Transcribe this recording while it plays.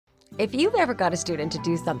If you've ever got a student to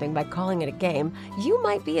do something by calling it a game, you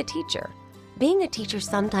might be a teacher. Being a teacher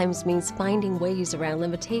sometimes means finding ways around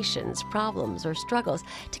limitations, problems, or struggles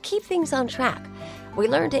to keep things on track. We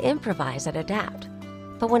learn to improvise and adapt.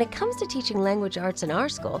 But when it comes to teaching language arts in our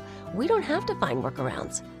school, we don't have to find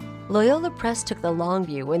workarounds. Loyola Press took the long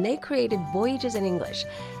view when they created Voyages in English,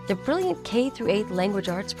 the brilliant K-8 language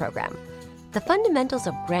arts program. The fundamentals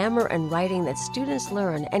of grammar and writing that students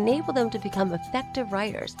learn enable them to become effective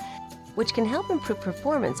writers, which can help improve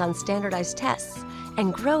performance on standardized tests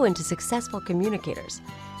and grow into successful communicators.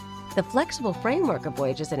 The flexible framework of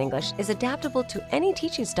Voyages in English is adaptable to any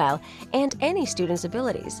teaching style and any student's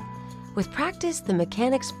abilities. With practice, the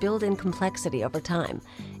mechanics build in complexity over time.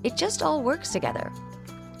 It just all works together.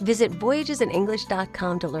 Visit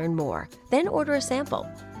voyagesinenglish.com to learn more, then order a sample.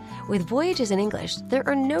 With Voyages in English, there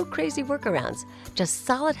are no crazy workarounds, just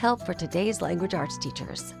solid help for today's language arts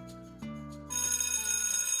teachers.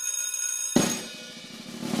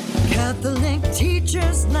 Catholic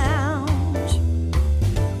Teachers Lounge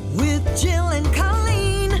with Jill and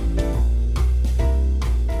Colleen.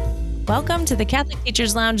 Welcome to the Catholic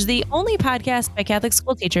Teachers Lounge, the only podcast by Catholic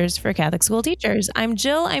school teachers for Catholic school teachers. I'm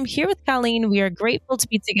Jill. I'm here with Colleen. We are grateful to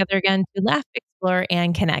be together again to laugh, explore,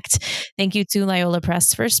 and connect. Thank you to Loyola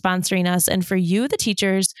Press for sponsoring us and for you, the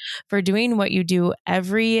teachers, for doing what you do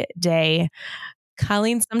every day.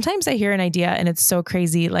 Colleen, sometimes I hear an idea and it's so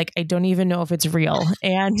crazy, like I don't even know if it's real.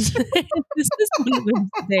 And this is one of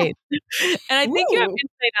those days. And I think you have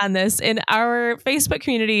insight on this. And our Facebook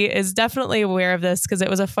community is definitely aware of this because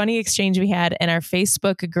it was a funny exchange we had in our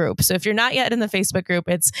Facebook group. So if you're not yet in the Facebook group,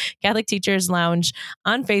 it's Catholic Teachers Lounge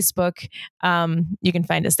on Facebook. You can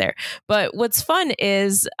find us there. But what's fun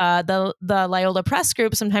is the Loyola Press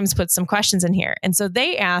group sometimes puts some questions in here. And so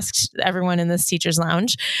they asked everyone in this Teachers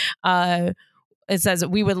Lounge, it says,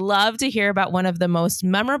 we would love to hear about one of the most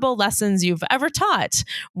memorable lessons you've ever taught.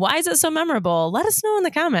 Why is it so memorable? Let us know in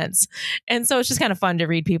the comments. And so it's just kind of fun to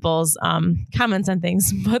read people's comments on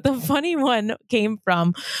things. But the funny one came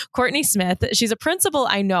from Courtney Smith. She's a principal,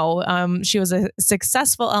 I know. She was a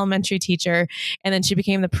successful elementary teacher, and then she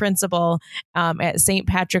became the principal at St.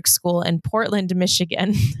 Patrick's School in Portland,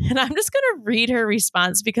 Michigan. And I'm just going to read her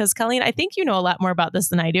response because, Colleen, I think you know a lot more about this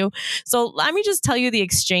than I do. So let me just tell you the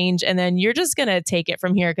exchange, and then you're just going to take it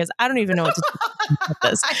from here because I don't even know what to do about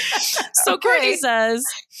this. So okay. Courtney says,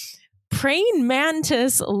 praying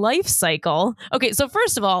mantis life cycle. Okay, so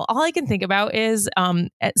first of all I can think about is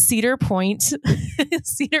at Cedar Point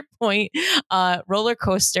roller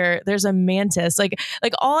coaster, there's a mantis. Like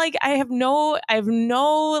I have no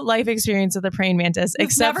life experience with a praying mantis. You've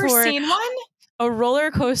except never for seen one? A roller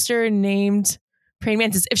coaster named praying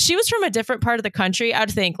mantis. If she was from a different part of the country,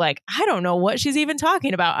 I'd think like, I don't know what she's even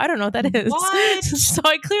talking about. I don't know what that is. What? So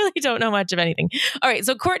I clearly don't know much of anything. All right.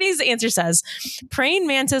 So Courtney's answer says, praying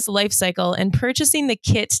mantis life cycle and purchasing the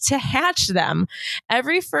kit to hatch them.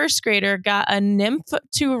 Every first grader got a nymph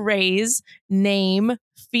to raise, name,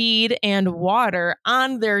 feed, and water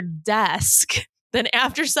on their desk. Then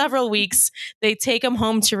after several weeks, they take them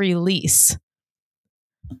home to release.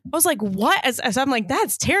 I was like, what? As I'm like,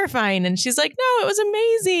 that's terrifying. And she's like, no, it was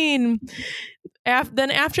amazing. Then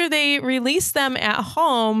after they released them at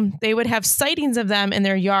home, they would have sightings of them in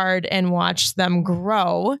their yard and watch them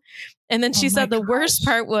grow. And then she said the worst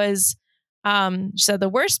part was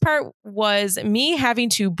me having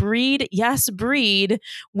to breed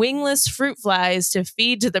wingless fruit flies to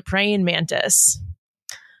feed to the praying mantis.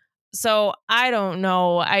 So I don't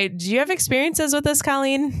know. Do you have experiences with this,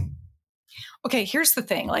 Colleen? Okay, here's the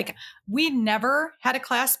thing. Like, we never had a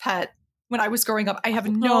class pet when I was growing up. I have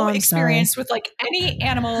no experience with like any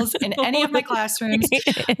animals in any of my classrooms.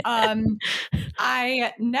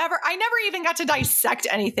 I never even got to dissect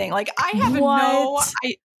anything. Like, I have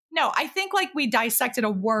I think like we dissected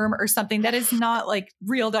a worm or something. That is not like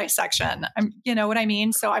real dissection. You know what I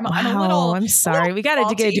mean? So I'm a little. I'm sorry. We got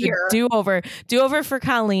to get a do-over for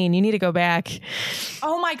Colleen. You need to go back.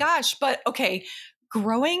 Oh my gosh. But okay.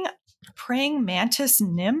 Growing praying mantis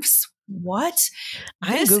nymphs. What?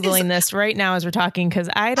 I'm Googling this right now as we're talking because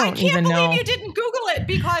I don't even know. I can't believe you didn't Google it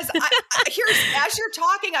because as you're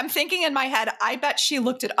talking, I'm thinking in my head, I bet she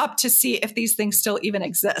looked it up to see if these things still even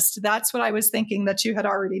exist. That's what I was thinking that you had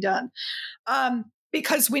already done.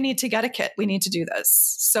 Because we need to get a kit. We need to do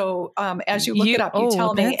this. So as you look it up, you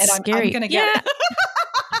tell me and I'm going to get it.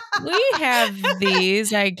 We have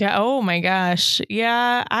these. Oh my gosh.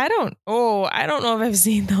 Yeah. I don't know if I've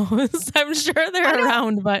seen those. I'm sure they're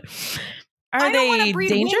around, but Are I don't want to they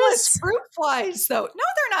breed wingless dangerous? fruit flies, though. No,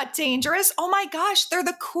 they're not dangerous. Oh my gosh, they're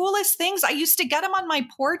the coolest things. I used to get them on my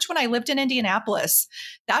porch when I lived in Indianapolis.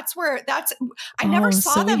 I never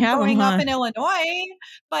saw So we them have them, growing up huh? in Illinois,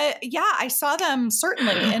 but yeah, I saw them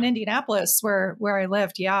certainly in Indianapolis where I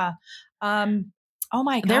lived. Yeah. Oh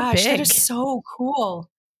my They're gosh, that big. is so cool.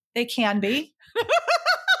 They can be.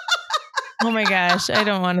 Oh my gosh, I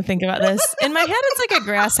don't want to think about this. In my head, it's like a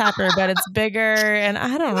grasshopper, but it's bigger, and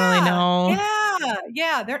I don't really know.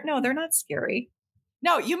 Yeah. They're not scary.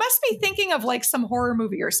 No, you must be thinking of like some horror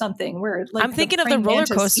movie or something where like I'm thinking of the praying roller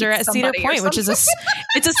mantis coaster eats at Cedar somebody or Point, which is something.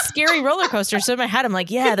 it's a scary roller coaster. So in my head, I'm like,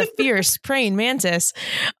 yeah, the fierce praying mantis.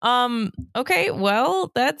 Okay,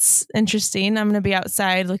 well, that's interesting. I'm gonna be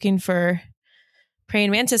outside looking for praying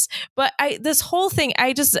mantis. But this whole thing,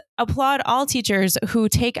 I just applaud all teachers who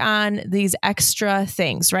take on these extra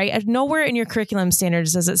things, right? Nowhere in your curriculum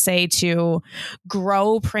standards does it say to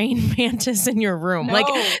grow praying mantis in your room. No. Like,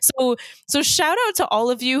 so shout out to all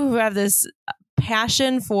of you who have this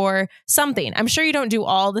passion for something. I'm sure you don't do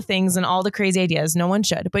all the things and all the crazy ideas. No one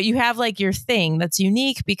should, but you have like your thing that's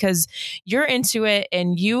unique because you're into it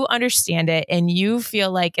and you understand it and you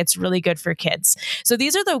feel like it's really good for kids. So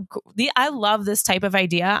these are I love this type of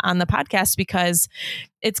idea on the podcast because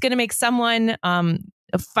it's going to make someone,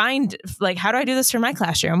 find like, how do I do this for my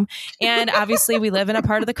classroom? And obviously we live in a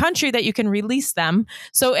part of the country that you can release them.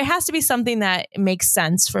 So it has to be something that makes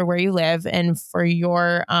sense for where you live and for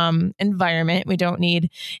your environment. We don't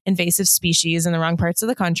need invasive species in the wrong parts of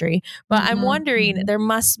the country. But I'm wondering, there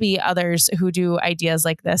must be others who do ideas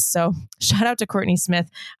like this. So shout out to Courtney Smith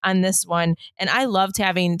on this one. And I loved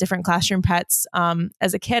having different classroom pets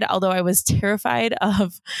as a kid, although I was terrified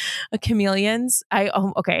of chameleons. I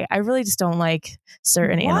really just don't like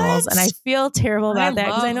certain animals, and I feel terrible about that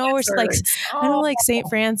because I know we're like, I don't like St.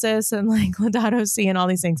 Francis and like Laudato Si and all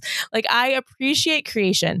these things. Like, I appreciate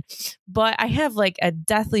creation, but I have like a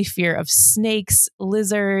deathly fear of snakes,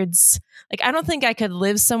 lizards. Like, I don't think I could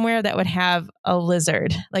live somewhere that would have a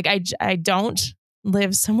lizard. Like, I don't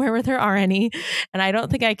live somewhere where there are any, and I don't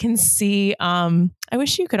think I can see. I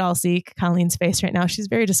wish you could all see Colleen's face right now. She's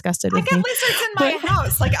very disgusted with me. I get lizards in my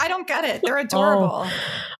house. Like, I don't get it. They're adorable.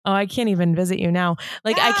 Oh, I can't even visit you now.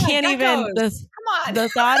 Like, Yeah, I can't geckos. even. Come on. The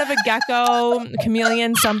thought of a gecko,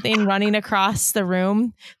 chameleon, something running across the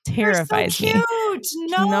room terrifies They're so me. cute.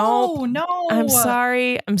 No.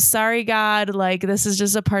 I'm sorry, God. Like, this is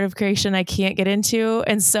just a part of creation I can't get into.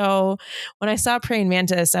 And so when I saw praying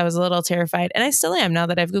mantis, I was a little terrified, and I still am now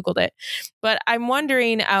that I've Googled it. But I'm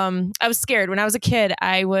wondering, I was scared when I was a kid.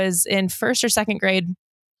 I was in first or second grade.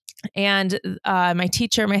 And my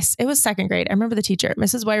teacher, it was second grade. I remember the teacher,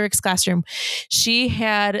 Mrs. Wyrick's classroom. She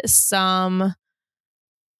had some,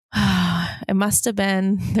 it must have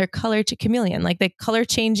been their color to chameleon, like the color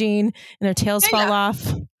changing and their tails fall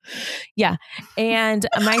off. Yeah. And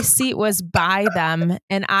my seat was by them,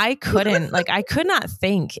 and I could not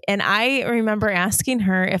think. And I remember asking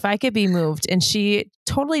her if I could be moved, and she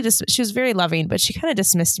she was very loving, but she kind of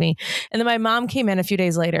dismissed me. And then my mom came in a few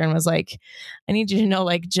days later and was like, I need you to know,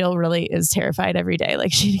 like, Jill really is terrified every day.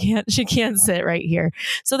 Like, she can't sit right here.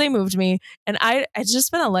 So they moved me, and it's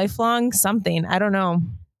just been a lifelong something. I don't know.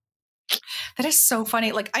 That is so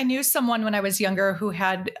funny. Like, I knew someone when I was younger who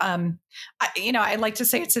had, I like to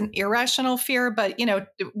say it's an irrational fear, but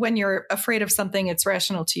when you're afraid of something, it's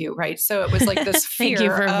rational to you, right? So it was like this fear. Thank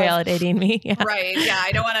you for validating me. Yeah. Right. Yeah.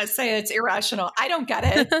 I don't want to say it's irrational. I don't get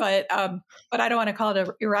it, but I don't want to call it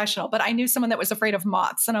irrational. But I knew someone that was afraid of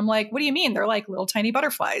moths, and I'm like, what do you mean? They're like little tiny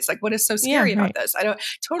butterflies. Like, what is so scary about this? I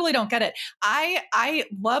totally don't get it. I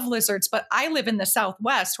love lizards, but I live in the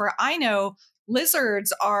Southwest where I know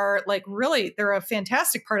lizards are like they're a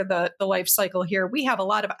fantastic part of the life cycle here. We have a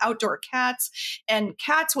lot of outdoor cats, and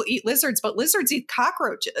cats will eat lizards, but lizards eat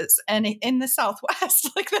cockroaches. And in the Southwest,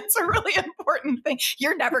 like, that's a really important thing.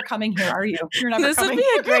 You're never coming here, are you? You're never this coming. This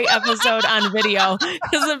would be a great episode on video,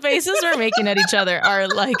 because the faces we're making at each other are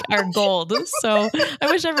gold. So I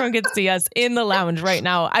wish everyone could see us in the lounge right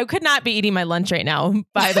now. I could not be eating my lunch right now,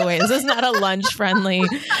 by the way. This is not a lunch-friendly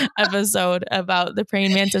episode about the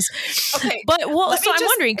praying mantis. Okay. But I'm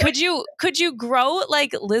wondering, could you grow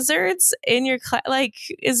like lizards in your class? Like,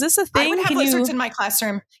 is this a thing? I would have lizards in my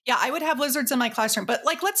classroom. Yeah, I would have lizards in my classroom. But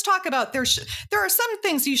like, let's talk about there are some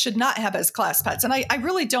things you should not have as class pets. And I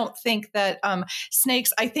really don't think that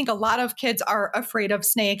snakes. I think a lot of kids are afraid of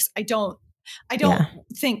snakes. I don't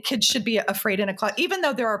think kids should be afraid in a class, even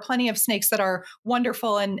though there are plenty of snakes that are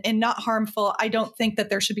wonderful and not harmful. I don't think that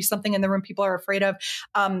there should be something in the room people are afraid of.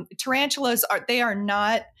 Tarantulas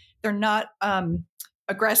they're not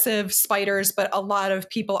aggressive spiders, but a lot of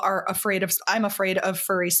people are I'm afraid of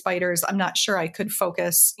furry spiders. I'm not sure I could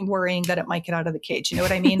focus worrying that it might get out of the cage. You know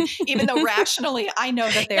what I mean? Even though rationally I know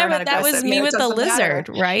that they are not aggressive. That was me with the lizard,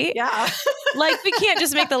 right? Yeah. Like, we can't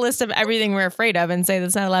just make the list of everything we're afraid of and say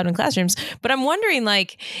that's not allowed in classrooms. But I'm wondering,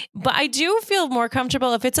 but I do feel more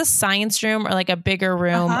comfortable if it's a science room or like a bigger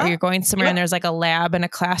room, or you're going somewhere and there's like a lab and a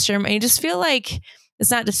classroom, and you just feel like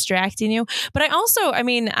it's not distracting you. But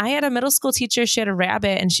I had a middle school teacher. She had a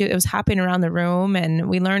rabbit, and it was hopping around the room, and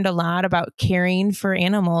we learned a lot about caring for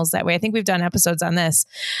animals that way. I think we've done episodes on this,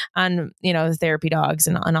 on, therapy dogs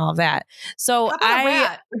and all of that. So how about a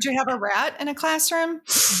rat? Would you have a rat in a classroom?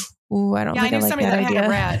 Ooh, I don't think I like somebody that idea. Had a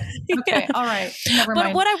rat. Okay. All right. Never mind.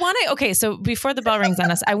 But what I want to, so before the bell rings on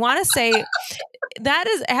us, I want to say that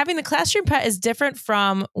is, having the classroom pet is different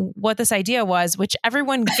from what this idea was, which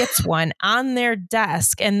everyone gets one on their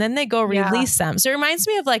desk and then they go release them. So it reminds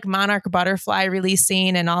me of like monarch butterfly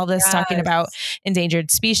releasing and all this, talking about endangered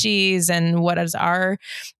species and what is our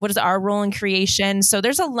role in creation. So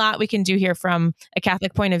there's a lot we can do here from a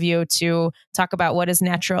Catholic point of view to talk about what is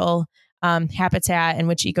natural habitat and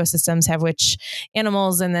which ecosystems have which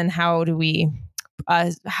animals, and then how do we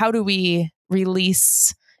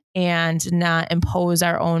release and not impose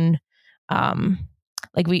our own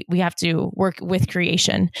we have to work with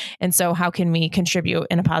creation. And so how can we contribute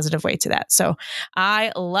in a positive way to that? So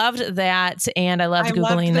I loved that. And I loved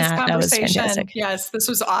Googling that. That was fantastic. Yes, this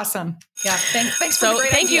was awesome. Yeah. Thanks for the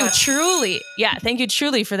great idea. Thank you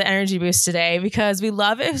truly for the energy boost today, because we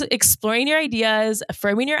love exploring your ideas,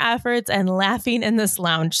 affirming your efforts, and laughing in this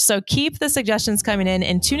lounge. So keep the suggestions coming in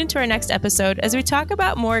and tune into our next episode as we talk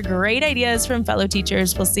about more great ideas from fellow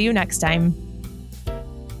teachers. We'll see you next time.